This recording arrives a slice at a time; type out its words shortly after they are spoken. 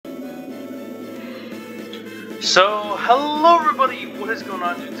So, hello everybody, what is going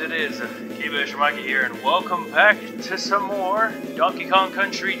on, dudes? It is Mikey here, and welcome back to some more Donkey Kong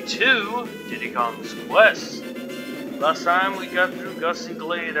Country 2 Diddy Kong's Quest. Last time we got through Gussie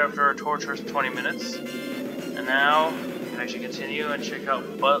Glade after our torturous 20 minutes, and now we can actually continue and check out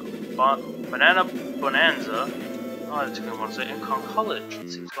Banana Bonanza. Oh, that's a good one to say, in Kong College.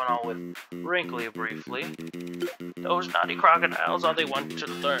 Let's see what's going on with Wrinkly briefly. Those naughty crocodiles, all they want to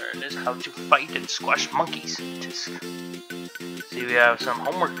learn is how to fight and squash monkeys. See, we have some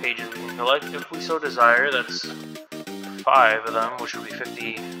homework pages we can collect if we so desire. That's 5 of them, which would be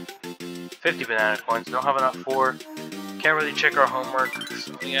 50 banana coins. Don't have enough for. Can't really check our homework.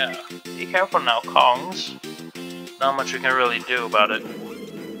 So yeah, be careful now, Kongs. Not much we can really do about it.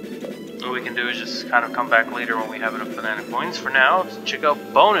 What we can do is just kind of come back later when we have enough banana coins. For now, let's check out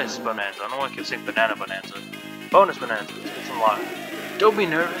Bonus Bonanza. I don't want to keep saying Banana Bonanza. Bonus Bonanza. Let's get some live. Don't be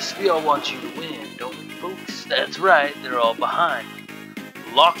nervous. We all want you to win, don't we, folks? That's right. They're all behind.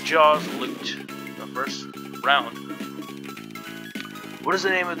 Lockjaw's Loot. The first round. What is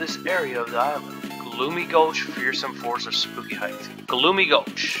the name of this area of the island? Gloomy Gulch, Fearsome Forest, or Spooky Heights? Gloomy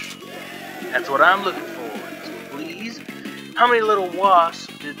Gulch. That's what I'm looking for. Please. How many little wasps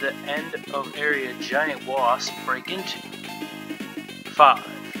did the end of area giant wasp break into? 5.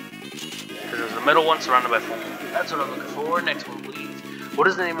 Because it was the middle one surrounded by 4. That's what I'm looking for. Next one, please. What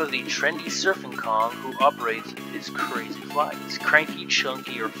is the name of the trendy surfing Kong who operates his crazy flights? Cranky,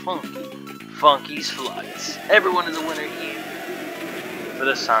 Chunky, or Funky? Funky's Flights. Everyone is a winner here. For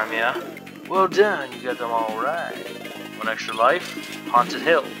this time, yeah? Well done, you got them all right. 1 extra life. Haunted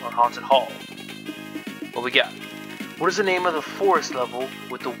Hill, or Haunted Hall. What we got? What is the name of the forest level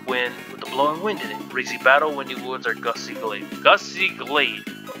with the blowing wind in it? Breezy Battle, Windy Woods, or Gussie Glade? Gussie Glade.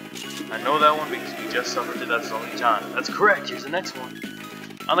 I know that one because we just suffered it that only time. That's correct. Here's the next one.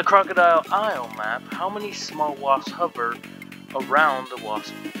 On the Crocodile Isle map, how many small wasps hover around the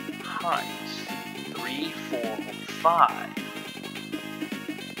wasp hives? 3, 4, or 5?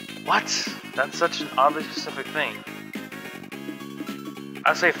 What? That's such an oddly specific thing.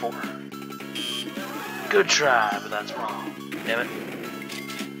 I say 4. Good try, but that's wrong. Damn it.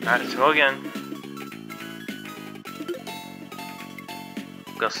 Alright, let's go again.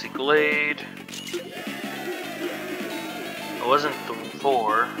 Gussie Glade. It wasn't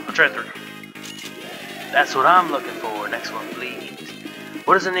 4. I'll try 3. That's what I'm looking for. Next one, please.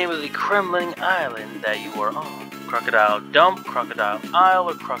 What is the name of the Kremlin Island that you are on? Crocodile Dump, Crocodile Isle,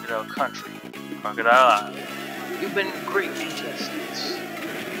 or Crocodile Country? Crocodile Isle. You've been great contestants.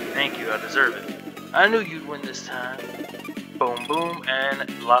 Thank you, I deserve it. I knew you'd win this time. Boom, boom, and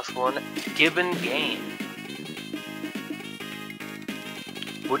last one, Gibbon Game.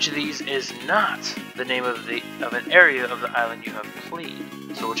 Which of these is not the name of an area of the island you have played?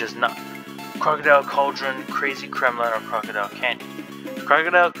 So which is not? Crocodile Cauldron, Crazy Kremlin, or Crocodile Canyon?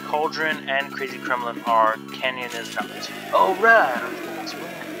 Crocodile Cauldron and Crazy Kremlin are. Canyon is not. Alright, let's win.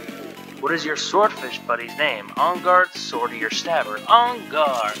 What is your swordfish buddy's name? On Guard, Swordy, or Stabber? On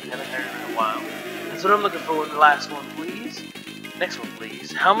Guard. Haven't heard it in a while. That's what I'm looking for. The last one, please. Next one,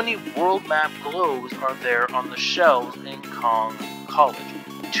 please. How many world map globes are there on the shelves in Kong College?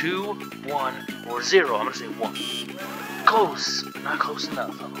 2, 1, or 0? I'm gonna say 1. Close, but not close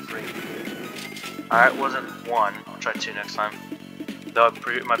enough, I'm afraid. Alright, wasn't 1. I'll try 2 next time. Though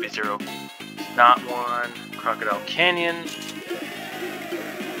it might be 0. Not 1. Crocodile Canyon.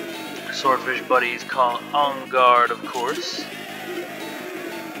 Swordfish buddies call On Guard, of course.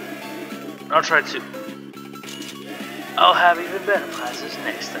 I'll try 2. I'll have even better prizes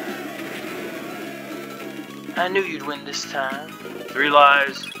next time. I knew you'd win this time. 3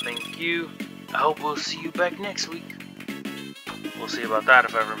 lives, thank you. I hope we'll see you back next week. We'll see about that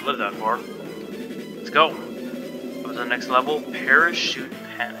if I ever live that far. Let's go. What was the next level? Parachute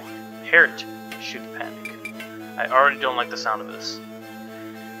Panic. Parachute Panic. I already don't like the sound of this.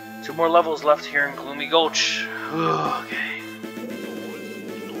 2 more levels left here in Gloomy Gulch. Okay.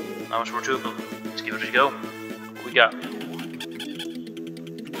 Not much more to it, but let's give it a go. What we got?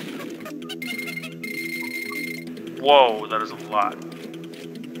 Whoa, that is a lot.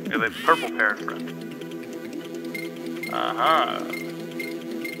 We have a purple parrot friend.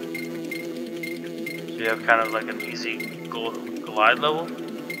 So you have kind of like an easy glide level?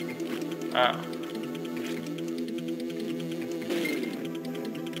 Oh.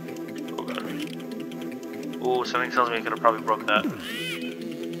 Oh god. Ooh, something tells me I could have probably broke that.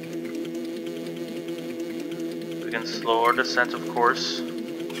 We can slow our descent, of course.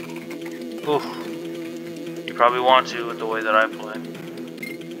 Ooh. You probably want to with the way that I play.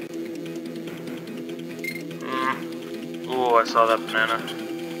 Ooh, I saw that banana.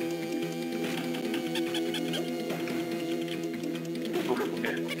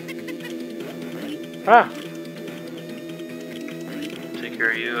 Okay. Ah! Take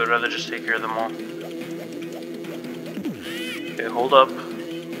care of you. I'd rather just take care of them all. Okay, hold up.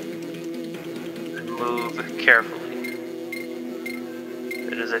 And move carefully.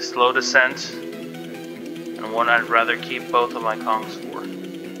 It is a slow descent, and one I'd rather keep both of my Kongs for.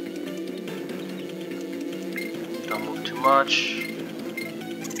 Don't move too much.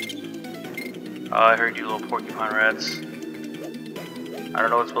 Oh, I heard you little porcupine rats. I don't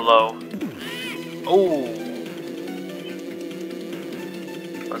know what's below. Oh!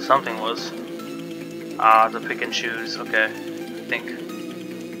 But something was. Ah, the pick and choose. Okay, I think.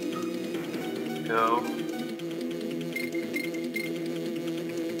 Go.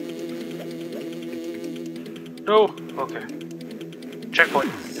 No! Okay.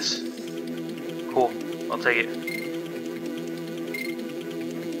 Checkpoint. Yes. Cool. I'll take it.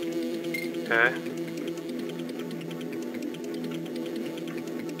 Okay.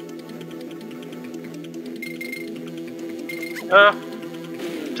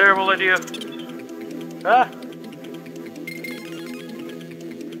 Terrible idea. Ah!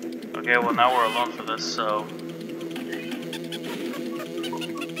 Okay, well now we're alone for this, so...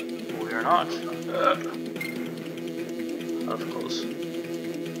 We are not. That was close.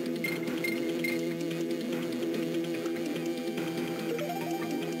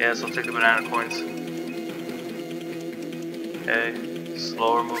 Yeah, so I'll take the banana coins. Okay,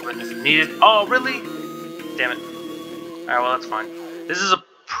 slower movement if needed. Oh, really? Damn it. Alright, well that's fine. This is a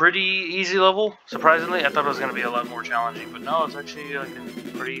pretty easy level, surprisingly. I thought it was going to be a lot more challenging, but no, it's actually like a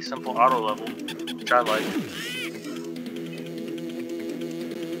pretty simple auto level, which I like.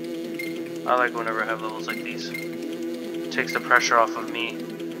 I like whenever I have levels like these. It takes the pressure off of me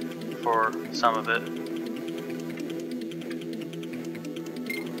for some of it.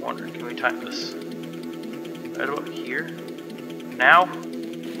 Wonder, can we time this? Right about here? Now?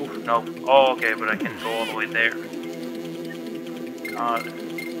 Oof, no. Oh, okay, but I can go all the way there. God.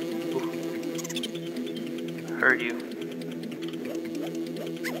 Oof. I heard you.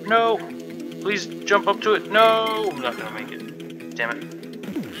 No! Please jump up to it. No! I'm not gonna make it. Damn it.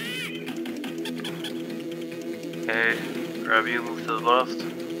 Okay, grab you, move to the left,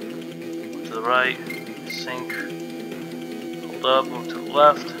 move to the right, sink, hold up, move to the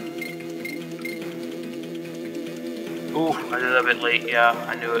left. Ooh, I did that a bit late, yeah,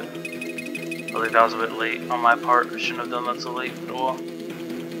 I knew it. I think that was a bit late on my part. I shouldn't have done that so late, but well.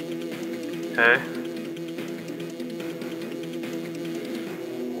 Okay.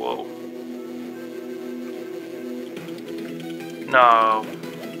 Whoa. No.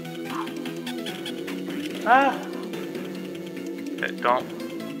 Ah! Okay, don't.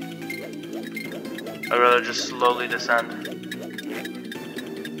 I'd rather just slowly descend.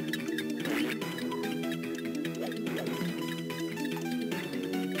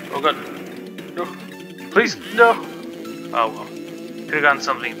 Oh god. No. Please, no! Oh well. Could have gotten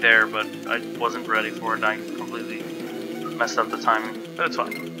something there, but I wasn't ready for it. I completely messed up the timing. But it's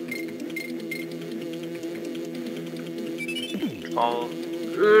fine. Follow.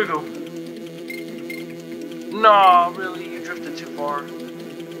 There you go. No, really? You drifted too far.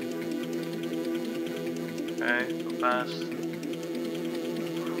 Okay, go fast.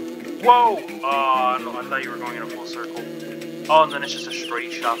 Whoa! Oh, no, I thought you were going in a full circle. Oh, and then it's just a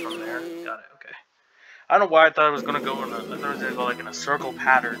straight shot from there. Got it, okay. I don't know why I thought it was gonna go in a, I thought it was gonna go like in a circle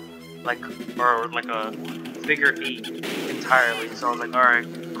pattern. Like, or like a figure 8 entirely. So I was like, alright,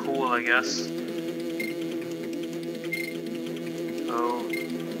 cool, I guess. Oh.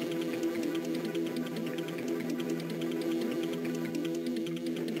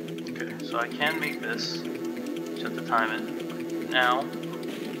 So I can make this. Just have to time it. Now.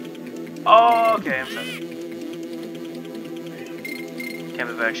 Oh, okay, I'm set. Can't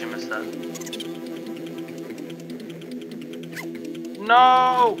believe I actually missed that.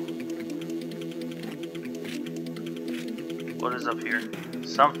 No! What is up here?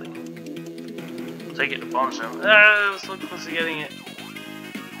 Something. I'll take it to bonus room. Ah, I was so close to getting it.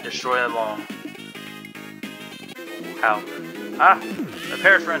 Destroy them all. How? Ah! My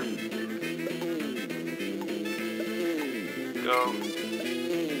parrot friend! Go.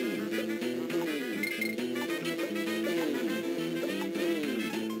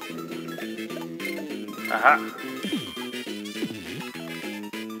 Aha.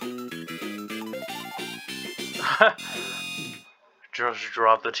 Just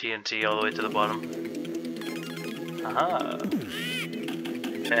drop the TNT all the way to the bottom. Aha.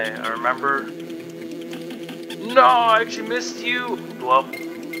 Okay, I remember. No, I actually missed you! Well.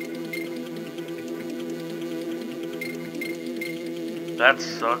 That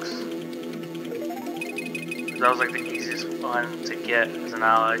sucks. That was like the easiest one to get as an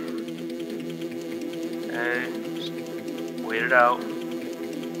ally. Okay, just wait it out.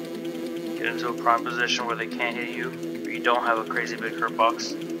 Get into a prime position where they can't hit you, or you don't have a crazy big hurt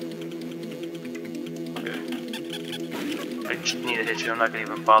box. Okay. I just need to hit you, I'm not gonna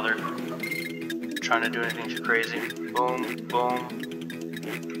even bother trying to do anything too crazy. Boom, boom,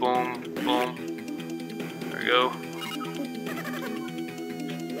 boom, boom. There we go.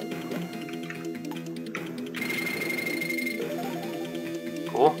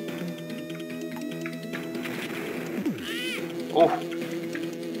 Cool. Oh.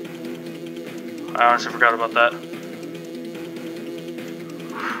 I honestly forgot about that.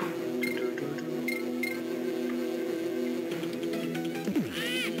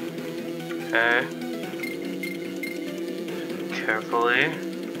 Okay. Carefully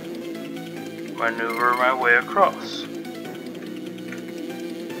maneuver my way across.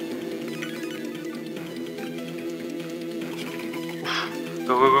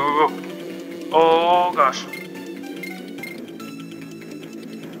 Go, go, go, go, go. Oh gosh.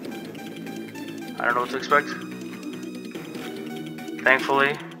 I don't know what to expect.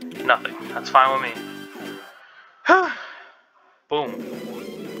 Thankfully, nothing. That's fine with me. Boom.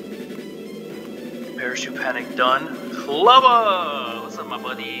 Parachute panic done. Flubba! What's up, my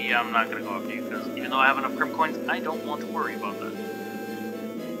buddy? I'm not gonna go after you because even though I have enough crypt coins, I don't want to worry about that.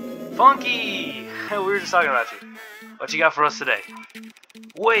 Funky! We were just talking about you. What you got for us today?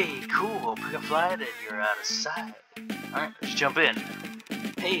 Way cool. Pick a flight and you're out of sight. Alright, let's jump in.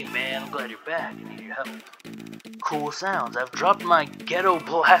 Hey man, I'm glad you're back. I need your help. Cool sounds. I've dropped my ghetto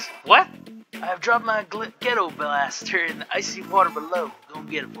blast. What? I've dropped my ghetto blaster in the icy water below. Go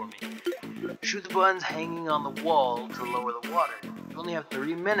get it for me. Shoot the buttons hanging on the wall to lower the water. You only have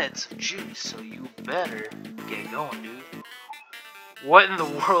 3 minutes of juice, so you better get going, dude. What in the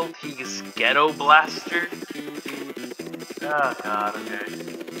world? He's ghetto blaster? Oh god, okay.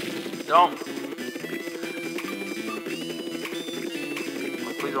 Don't.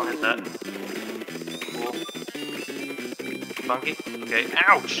 Please don't hit that. Cool. Funky. Okay.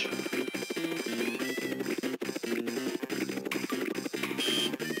 Ouch!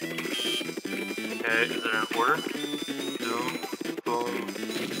 Okay, is it in order? Boom. Boom.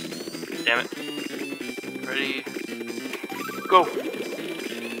 Damn it. Ready. Go!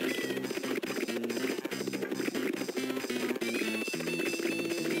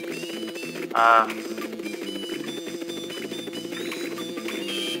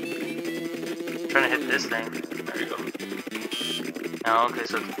 Trying to hit this thing. There you go. Now, okay,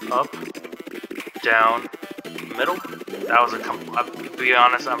 so up, down, middle. That was a to be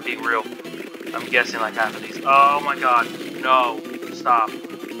honest, I'm being real. I'm guessing like half of these. Oh my god. No. Stop.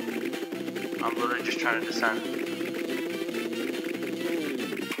 I'm literally just trying to descend.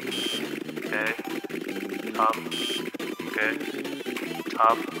 Okay. Top. Okay.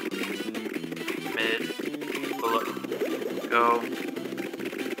 Top. Mid. Below. Go.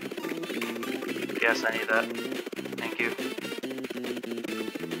 Yes, I need that. Thank you.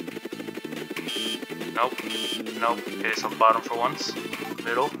 Nope. Nope. Okay, so bottom for once.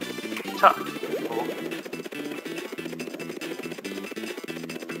 Middle. Top. Cool.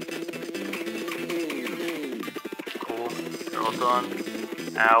 Cool. They're all done.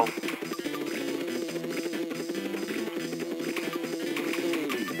 Ow.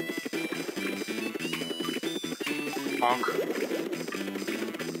 Bonk.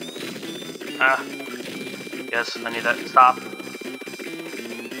 Ah. Yes, I need that. Stop.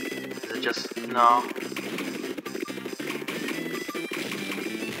 Is it just... no.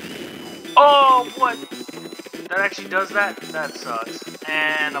 Oh, what? That actually does that? That sucks.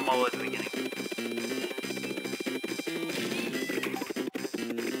 And I'm all at the beginning.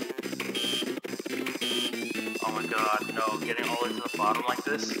 Oh my god, no. Getting all the way to the bottom like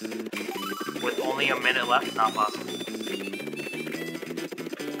this? With only a minute left? Not possible.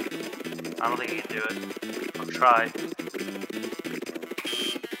 I don't think you can do it. I'll try.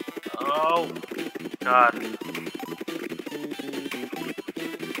 Oh, god.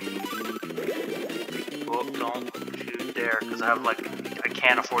 Well, don't you dare, because I have like, I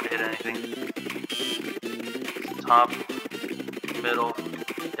can't afford to hit anything. Top, middle,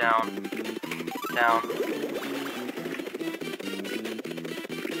 down, down.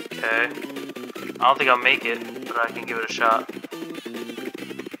 Okay. I don't think I'll make it, but I can give it a shot.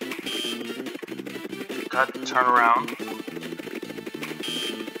 Got to turn around.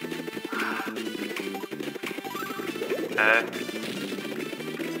 Okay.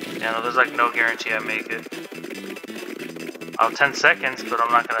 Yeah, no, there's like no guarantee I make it. I'll have 10 seconds, but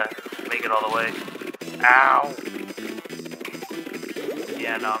I'm not gonna make it all the way. Ow!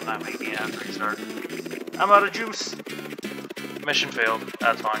 Yeah, no, I'm not making it after restart. I'm out of juice. Mission failed.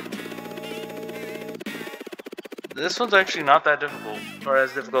 That's fine. This one's actually not that difficult, or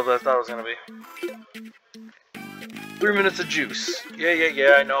as difficult as I thought it was gonna be. 3 minutes of juice.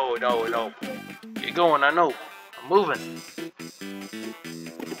 Yeah, I know. Get going, I know. I'm moving.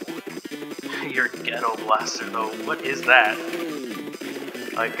 Your ghetto blaster, though. What is that?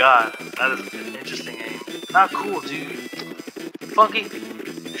 My god, that is an interesting aim. Not cool, dude. Funky,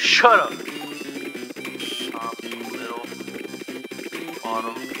 shut up. Top, middle,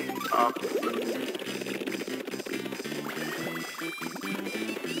 bottom, top.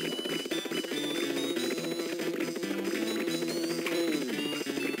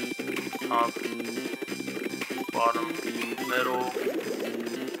 Top, bottom, middle.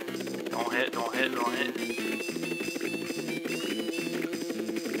 Don't hit.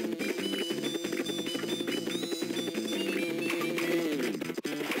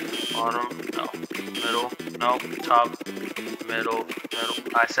 Bottom, no. Middle, no. Top, middle.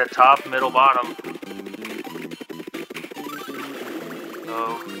 I said top, middle, bottom.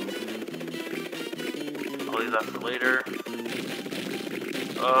 Go. I'll leave that for later.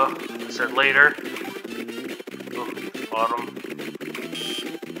 I said later. Bottom.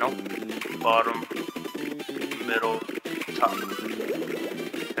 Nope. Bottom. Middle. Top.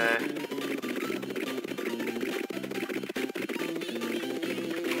 Okay.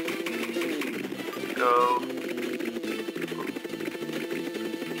 Go.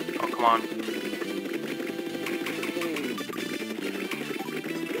 Oh, come on.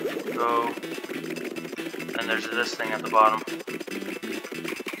 Go. And there's this thing at the bottom.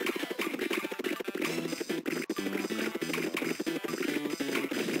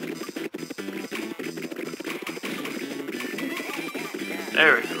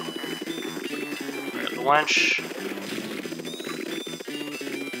 There we go. We got the winch.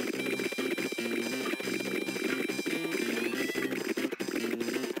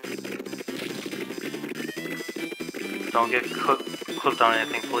 Don't get clipped on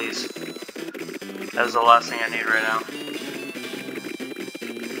anything, please. That is the last thing I need right now.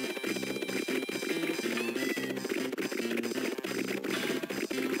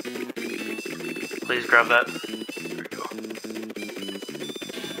 Please grab that. There we go.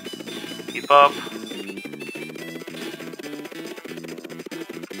 Keep up.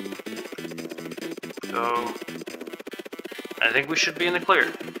 Go. I think we should be in the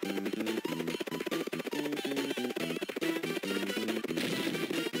clear.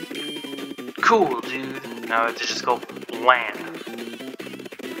 Cool, dude. Now we have to just go land.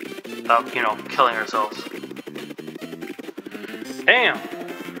 Without, you know, killing ourselves. Damn!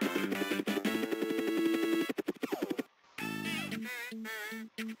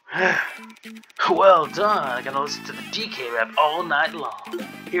 Well done. I gotta listen to the DK rap all night long.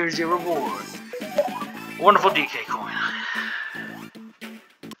 Here's your reward. Wonderful DK coin.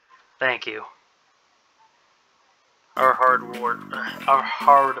 Thank you. Our hard work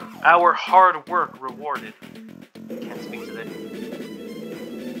rewarded. Can't speak today.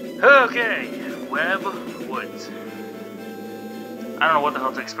 Okay, Web Woods. I don't know what the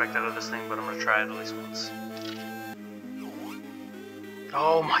hell to expect out of this thing, but I'm gonna try it at least once.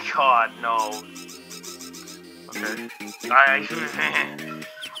 Oh my god, no. Okay.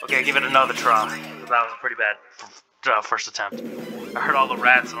 Okay, give it another try. That was a pretty bad first attempt. I heard all the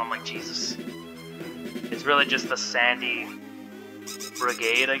rats and I'm like, Jesus. It's really just the Sandy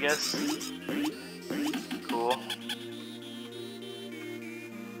Brigade, I guess. Cool.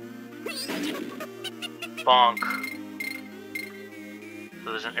 Bonk. So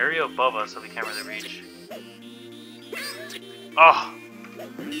there's an area above us that we can't really reach. Oh!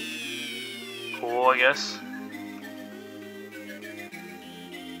 Cool, I guess.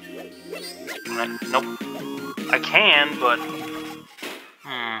 Nope. I can, but...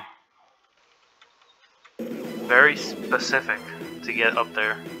 Very specific to get up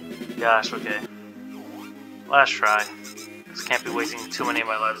there. Gosh, okay. Last try. Just can't be wasting too many of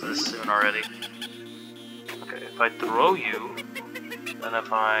my lives this soon already. Okay, if I throw you, then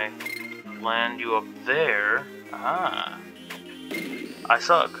if I land you up there... Ah. I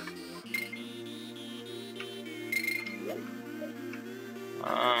suck.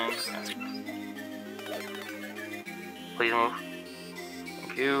 Okay. Please move.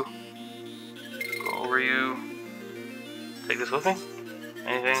 Thank you. Go over you. Take this with me?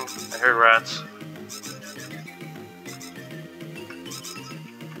 Anything? I heard rats.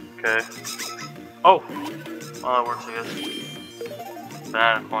 Okay. Oh! Well, that works, I guess.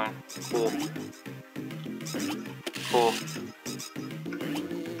 Banana coin. Cool. Cool.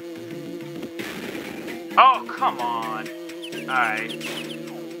 Oh, come on! Alright.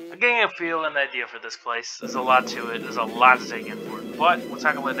 I getting a feel and idea for this place. There's a lot to it. There's a lot to take in for it. But we'll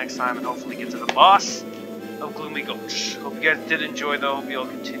tackle it next time and hopefully get to the boss of Gloomy Gulch. Hope you guys did enjoy, though. Hope you'll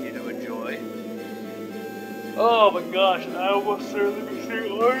continue to enjoy. Oh my gosh, I almost certainly be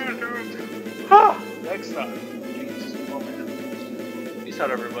saying next time. Jeez, oh man. Peace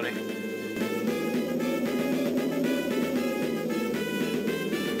out, everybody.